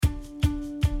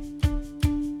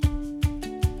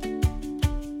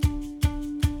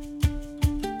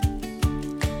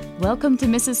Welcome to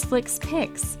Mrs. Flick's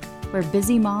Picks, where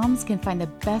busy moms can find the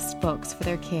best books for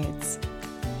their kids.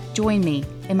 Join me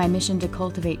in my mission to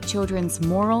cultivate children's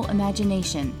moral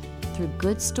imagination through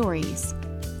good stories,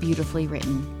 beautifully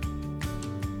written.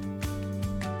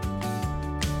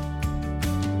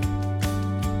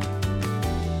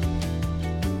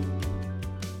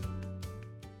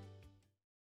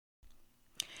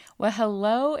 Well,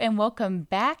 hello and welcome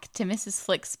back to Mrs.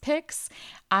 Flick's Picks.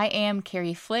 I am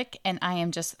Carrie Flick, and I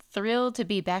am just thrilled to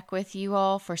be back with you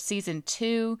all for Season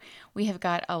 2. We have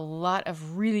got a lot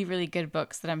of really good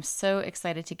books that I'm so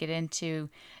excited to get into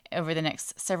over the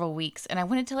next several weeks. And I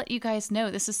wanted to let you guys know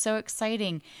this is so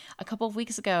exciting. A couple of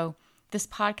weeks ago, this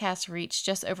podcast reached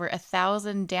just over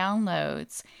 1,000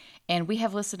 downloads, and we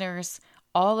have listeners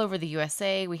all over the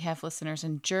USA. We have listeners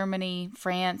in Germany,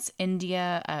 France,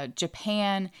 India,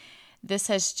 Japan. This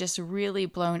has just really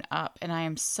blown up, and I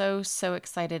am so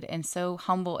excited and so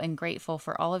humble and grateful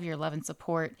for all of your love and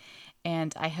support.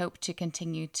 And I hope to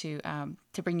continue to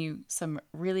bring you some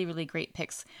really great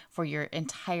picks for your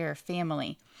entire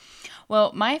family.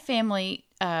 Well, my family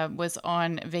was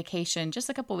on vacation just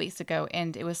a couple weeks ago,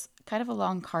 and it was kind of a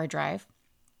long car drive.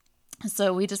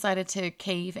 So we decided to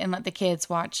cave and let the kids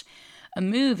watch a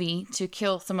movie to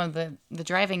kill some of the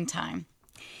driving time.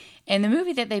 And the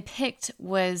movie that they picked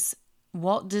was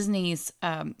Walt Disney's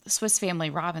Swiss Family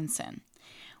Robinson,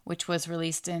 which was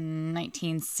released in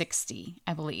 1960,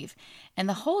 I believe. And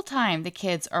the whole time the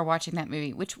kids are watching that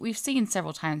movie, which we've seen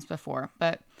several times before,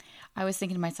 but I was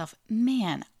thinking to myself,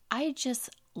 man, I just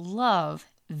love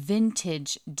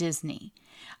vintage Disney.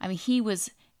 I mean, he was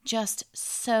just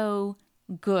so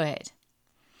good.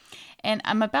 And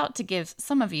I'm about to give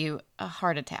some of you a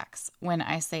heart attacks when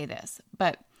I say this,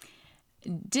 but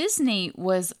Disney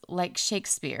was like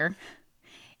Shakespeare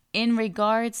in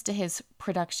regards to his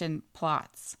production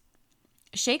plots.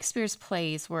 Shakespeare's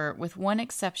plays were, with one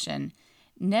exception,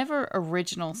 never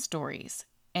original stories,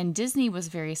 and Disney was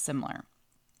very similar.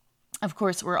 Of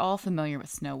course, we're all familiar with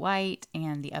Snow White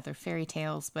and the other fairy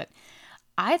tales, but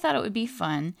I thought it would be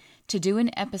fun to do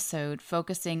an episode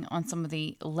focusing on some of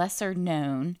the lesser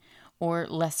known or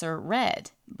lesser read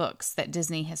books that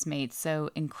Disney has made so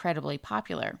incredibly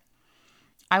popular.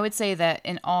 I would say that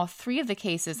in all three of the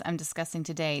cases I'm discussing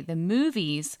today, the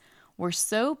movies were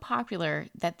so popular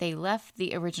that they left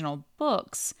the original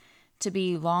books to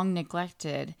be long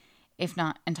neglected, if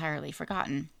not entirely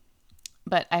forgotten.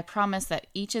 But I promise that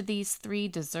each of these three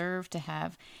deserve to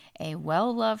have a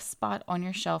well-loved spot on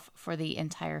your shelf for the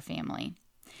entire family.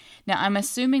 Now, I'm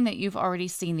assuming that you've already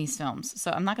seen these films,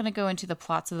 so I'm not going to go into the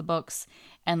plots of the books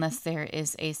unless there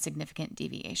is a significant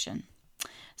deviation.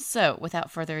 So,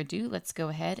 without further ado, let's go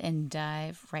ahead and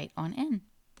dive right on in.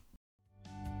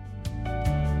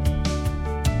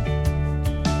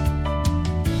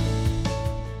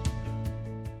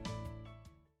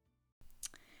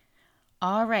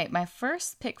 All right, my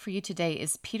first pick for you today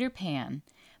is Peter Pan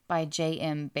by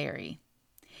J.M. Barrie.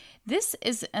 This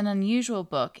is an unusual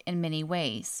book in many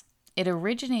ways. It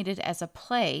originated as a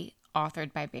play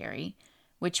authored by Barrie,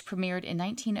 which premiered in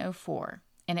 1904,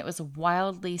 and it was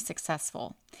wildly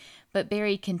successful. But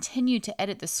Barrie continued to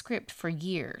edit the script for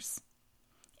years.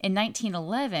 In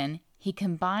 1911, he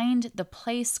combined the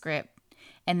play script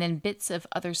and then bits of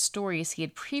other stories he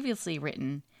had previously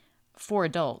written, for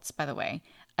adults, by the way,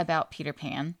 about Peter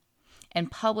Pan,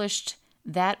 and published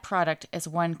that product as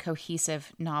one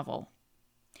cohesive novel.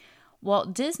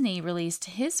 Walt Disney released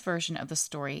his version of the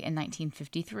story in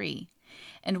 1953,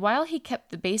 and while he kept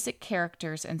the basic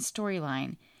characters and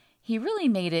storyline, he really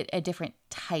made it a different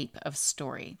type of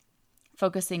story,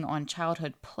 focusing on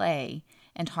childhood play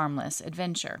and harmless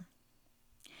adventure.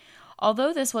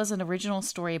 Although this was an original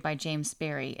story by James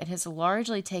Barrie, it has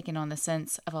largely taken on the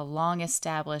sense of a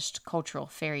long-established cultural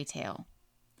fairy tale.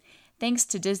 Thanks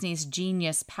to Disney's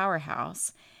genius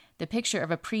powerhouse, the picture of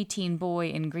a preteen boy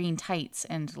in green tights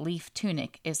and leaf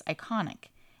tunic is iconic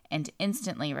and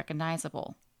instantly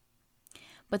recognizable.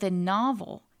 But the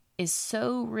novel is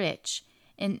so rich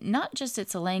in not just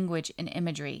its language and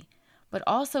imagery, but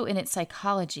also in its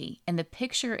psychology and the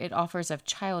picture it offers of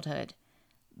childhood,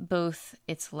 both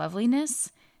its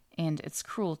loveliness and its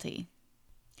cruelty.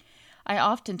 I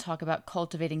often talk about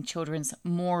cultivating children's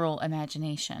moral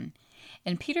imagination,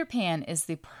 and Peter Pan is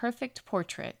the perfect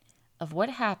portrait of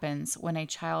what happens when a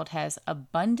child has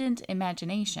abundant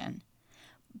imagination,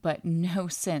 but no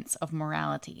sense of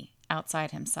morality outside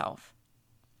himself.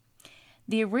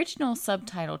 The original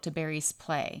subtitle to Barrie's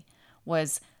play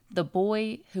was The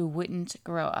Boy Who Wouldn't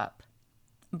Grow Up,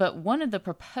 but one of the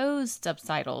proposed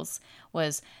subtitles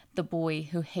was The Boy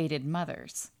Who Hated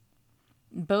Mothers.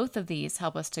 Both of these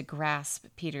help us to grasp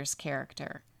Peter's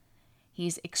character.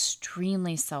 He's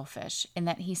extremely selfish in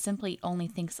that he simply only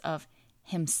thinks of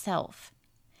himself.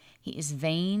 He is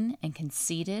vain and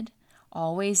conceited,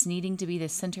 always needing to be the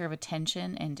center of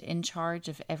attention and in charge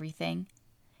of everything.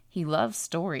 He loves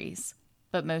stories,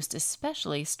 but most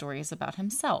especially stories about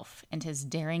himself and his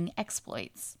daring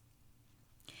exploits.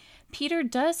 Peter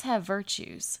does have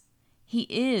virtues. He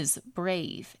is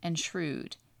brave and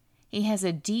shrewd. He has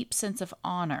a deep sense of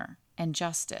honor and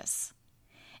justice.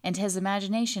 And his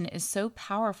imagination is so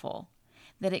powerful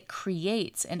that it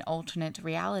creates an alternate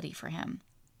reality for him.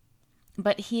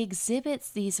 But he exhibits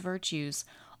these virtues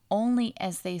only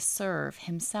as they serve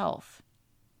himself.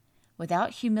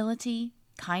 Without humility,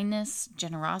 kindness,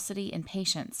 generosity, and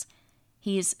patience,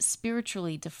 he is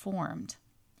spiritually deformed.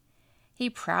 He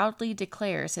proudly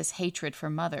declares his hatred for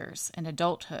mothers and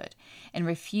adulthood and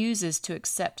refuses to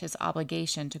accept his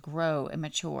obligation to grow and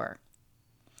mature.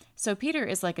 So Peter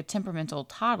is like a temperamental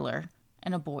toddler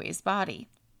in a boy's body.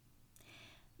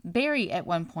 Barrie at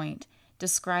one point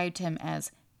described him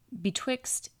as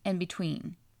betwixt and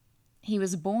between. He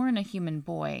was born a human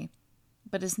boy,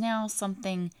 but is now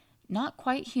something not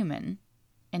quite human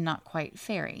and not quite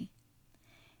fairy.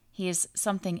 He is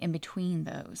something in between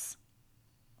those.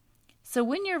 So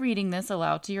when you're reading this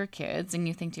aloud to your kids and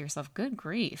you think to yourself, good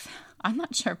grief, I'm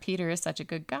not sure Peter is such a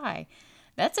good guy.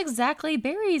 That's exactly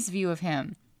Barrie's view of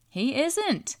him. He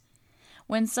isn't.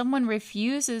 When someone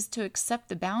refuses to accept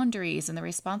the boundaries and the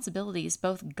responsibilities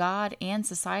both God and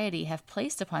society have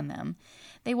placed upon them,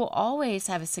 they will always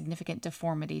have a significant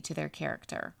deformity to their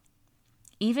character.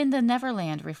 Even the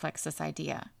Neverland reflects this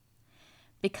idea.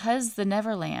 Because the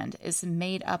Neverland is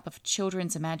made up of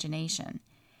children's imagination,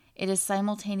 it is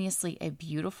simultaneously a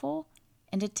beautiful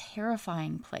and a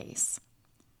terrifying place.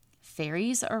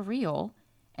 Fairies are real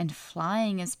and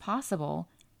flying is possible,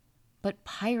 but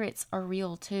pirates are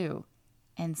real too,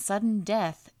 and sudden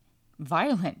death,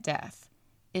 violent death,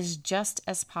 is just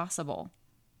as possible.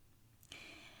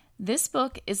 This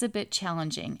book is a bit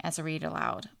challenging as a read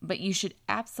aloud, but you should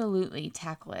absolutely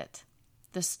tackle it.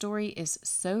 The story is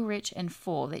so rich and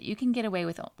full that you can get away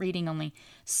with reading only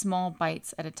small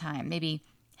bites at a time, maybe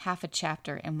half a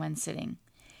chapter in one sitting.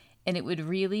 And it would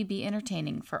really be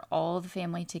entertaining for all the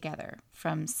family together,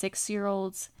 from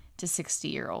 6-year-olds to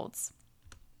 60-year-olds.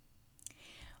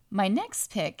 My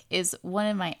next pick is one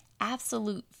of my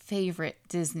absolute favorite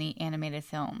Disney animated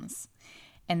films,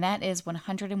 and that is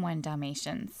 101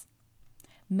 Dalmatians.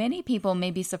 Many people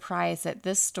may be surprised that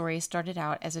this story started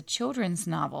out as a children's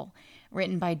novel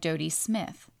written by Dodie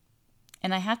Smith.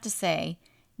 And I have to say,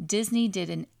 Disney did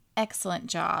an excellent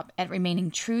job at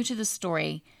remaining true to the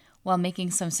story while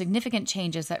making some significant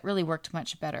changes that really worked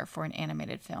much better for an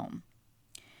animated film.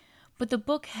 But the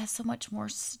book has so much more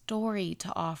story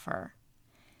to offer.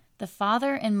 The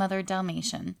father and mother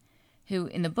Dalmatian, who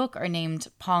in the book are named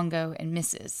Pongo and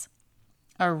Mrs.,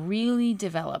 are really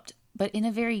developed, but in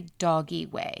a very doggy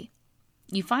way.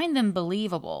 You find them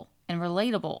believable and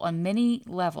relatable on many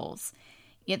levels,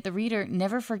 yet the reader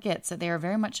never forgets that they are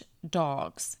very much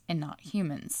dogs and not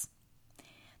humans.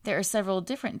 There are several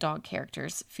different dog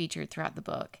characters featured throughout the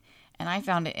book, and I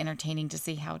found it entertaining to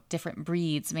see how different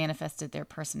breeds manifested their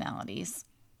personalities.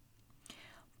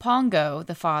 Pongo,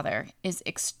 the father, is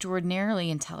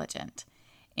extraordinarily intelligent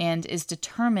and is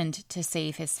determined to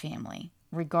save his family,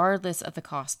 regardless of the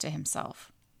cost to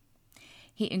himself.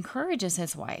 He encourages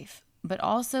his wife, but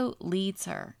also leads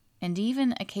her and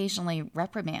even occasionally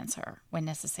reprimands her when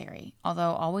necessary,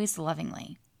 although always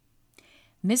lovingly.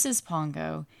 Mrs.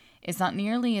 Pongo is not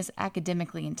nearly as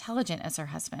academically intelligent as her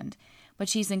husband, but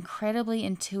she's incredibly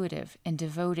intuitive and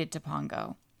devoted to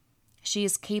Pongo. She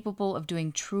is capable of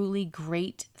doing truly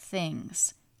great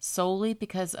things solely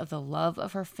because of the love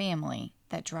of her family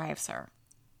that drives her.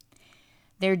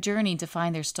 Their journey to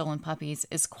find their stolen puppies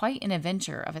is quite an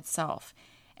adventure of itself,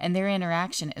 and their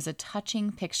interaction is a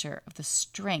touching picture of the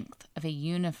strength of a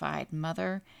unified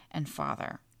mother and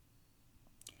father.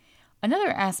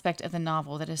 Another aspect of the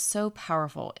novel that is so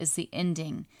powerful is the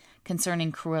ending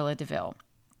concerning Cruella de Vil.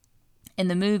 In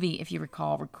the movie, if you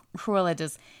recall, Cruella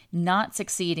does not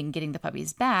succeed in getting the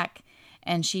puppies back,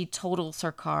 and she totals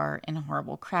her car in a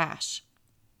horrible crash.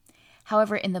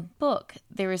 However, in the book,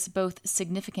 there is both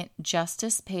significant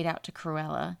justice paid out to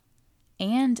Cruella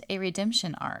and a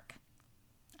redemption arc.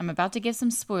 I'm about to give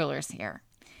some spoilers here.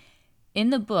 In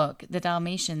the book, the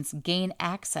Dalmatians gain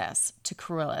access to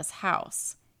Cruella's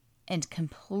house and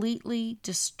completely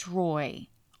destroy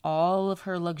all of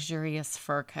her luxurious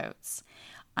fur coats.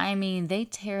 I mean, they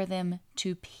tear them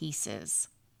to pieces.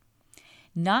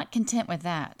 Not content with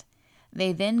that,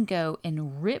 they then go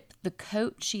and rip the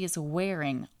coat she is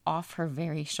wearing off her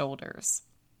very shoulders.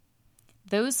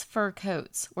 Those fur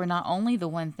coats were not only the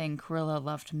one thing Cruella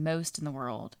loved most in the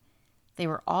world, they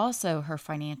were also her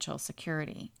financial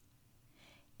security.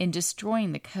 In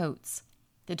destroying the coats,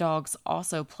 the dogs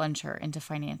also plunge her into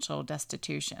financial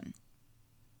destitution.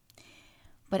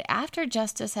 But after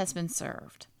justice has been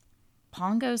served,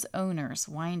 Pongo's owners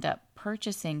wind up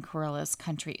purchasing Cruella's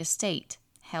country estate,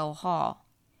 Hell Hall,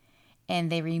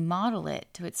 and they remodel it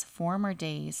to its former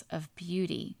days of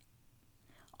beauty.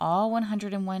 All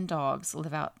 101 dogs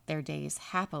live out their days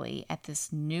happily at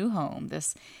this new home,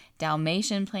 this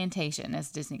Dalmatian plantation,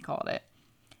 as Disney called it,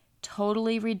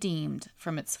 totally redeemed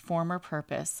from its former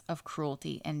purpose of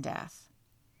cruelty and death.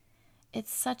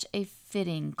 It's such a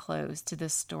fitting close to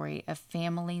this story of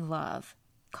family love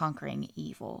conquering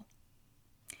evil.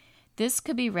 This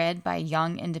could be read by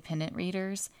young independent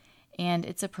readers, and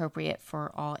it's appropriate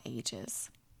for all ages.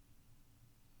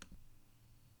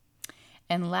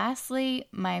 And lastly,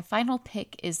 my final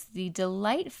pick is the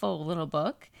delightful little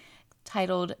book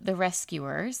titled The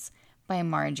Rescuers by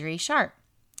Marjorie Sharp.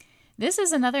 This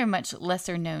is another much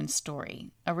lesser known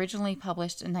story, originally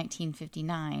published in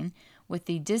 1959, with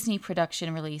the Disney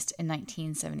production released in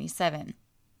 1977.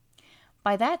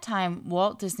 By that time,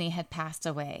 Walt Disney had passed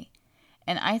away,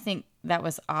 and I think that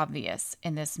was obvious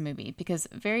in this movie because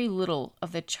very little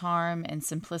of the charm and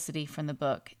simplicity from the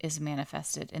book is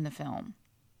manifested in the film.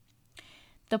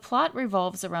 The plot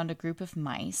revolves around a group of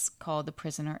mice called the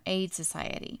Prisoner Aid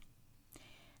Society.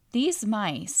 These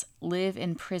mice live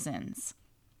in prisons,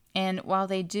 and while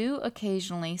they do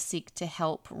occasionally seek to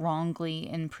help wrongly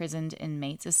imprisoned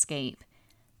inmates escape,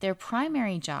 their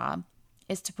primary job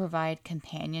is to provide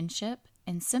companionship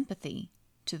and sympathy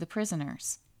to the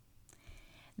prisoners.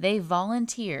 They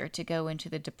volunteer to go into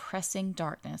the depressing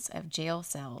darkness of jail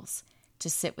cells to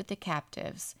sit with the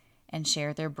captives and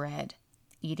share their bread,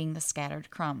 eating the scattered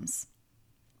crumbs.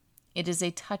 It is a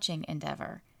touching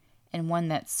endeavor, and one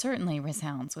that certainly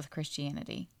resounds with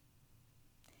Christianity.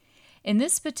 In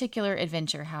this particular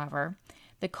adventure, however,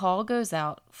 the call goes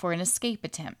out for an escape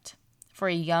attempt for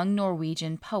a young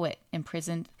Norwegian poet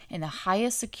imprisoned in the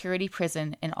highest security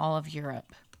prison in all of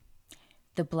Europe,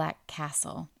 the Black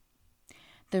Castle.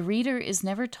 The reader is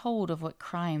never told of what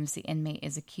crimes the inmate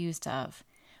is accused of,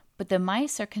 but the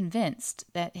mice are convinced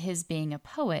that his being a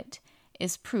poet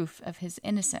is proof of his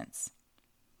innocence.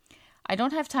 I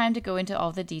don't have time to go into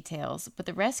all the details, but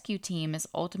the rescue team is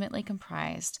ultimately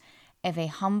comprised of a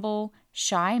humble,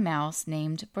 shy mouse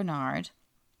named Bernard,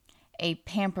 a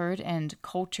pampered and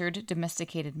cultured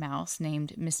domesticated mouse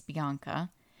named Miss Bianca,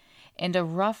 and a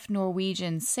rough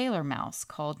Norwegian sailor mouse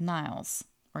called Niles,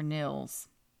 or Nils,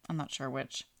 I'm not sure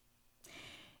which.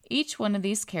 Each one of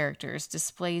these characters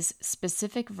displays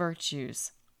specific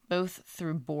virtues, both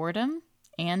through boredom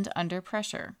and under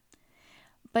pressure.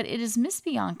 But it is Miss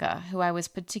Bianca who I was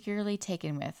particularly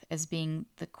taken with as being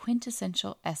the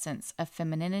quintessential essence of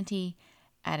femininity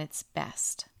at its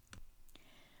best.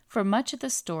 For much of the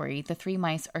story, the three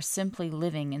mice are simply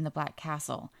living in the Black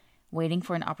Castle, waiting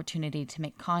for an opportunity to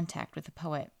make contact with the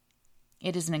poet.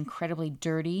 It is an incredibly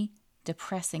dirty,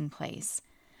 depressing place,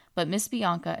 but Miss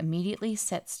Bianca immediately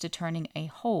sets to turning a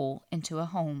hole into a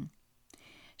home.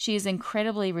 She is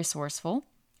incredibly resourceful,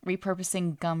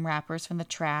 repurposing gum wrappers from the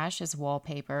trash as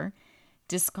wallpaper,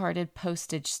 discarded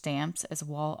postage stamps as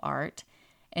wall art,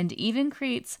 and even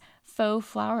creates faux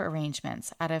flower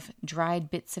arrangements out of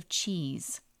dried bits of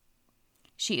cheese.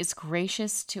 She is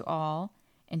gracious to all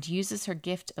and uses her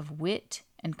gift of wit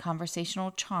and conversational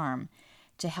charm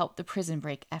to help the prison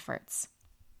break efforts.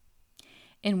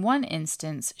 In one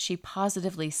instance, she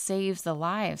positively saves the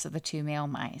lives of the two male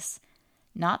mice,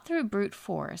 not through brute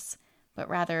force, but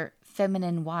rather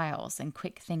feminine wiles and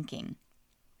quick thinking.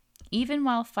 Even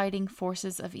while fighting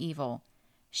forces of evil,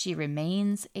 she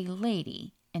remains a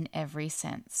lady in every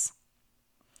sense.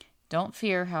 Don't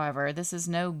fear, however, this is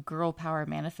no girl power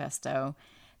manifesto.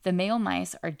 The male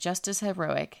mice are just as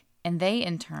heroic, and they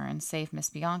in turn save Miss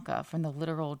Bianca from the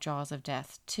literal jaws of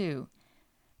death, too.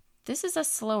 This is a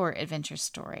slower adventure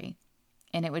story,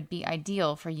 and it would be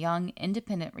ideal for young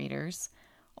independent readers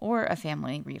or a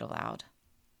family read aloud.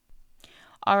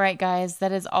 All right, guys,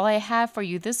 that is all I have for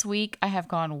you this week. I have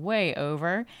gone way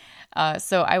over,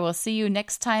 so I will see you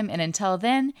next time, and until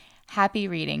then, happy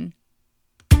reading.